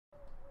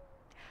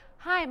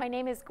Hi, my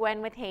name is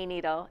Gwen with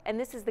Hayneedle, and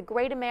this is the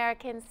Great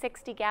American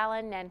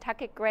 60-gallon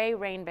Nantucket Gray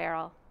rain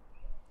barrel.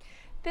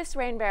 This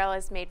rain barrel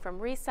is made from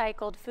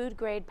recycled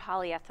food-grade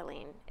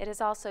polyethylene. It is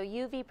also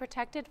UV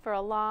protected for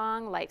a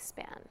long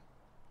lifespan.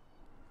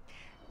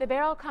 The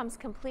barrel comes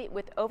complete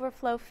with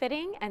overflow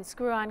fitting and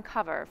screw-on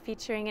cover,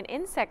 featuring an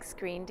insect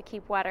screen to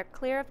keep water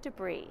clear of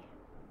debris.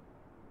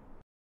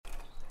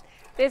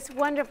 This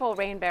wonderful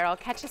rain barrel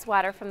catches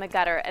water from the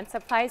gutter and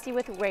supplies you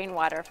with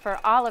rainwater for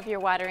all of your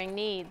watering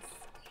needs.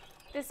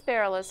 This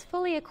barrel is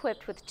fully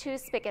equipped with 2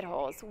 spigot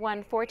holes,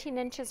 one 14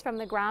 inches from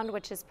the ground,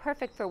 which is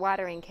perfect for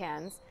watering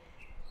cans,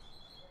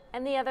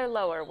 and the other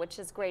lower, which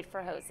is great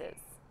for hoses.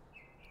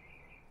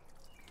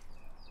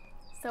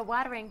 So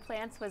watering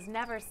plants was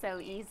never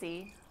so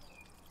easy.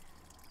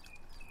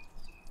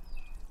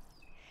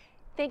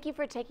 Thank you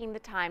for taking the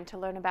time to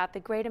learn about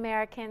the Great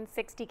American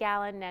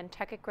 60-gallon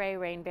Nantucket Gray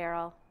rain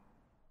barrel.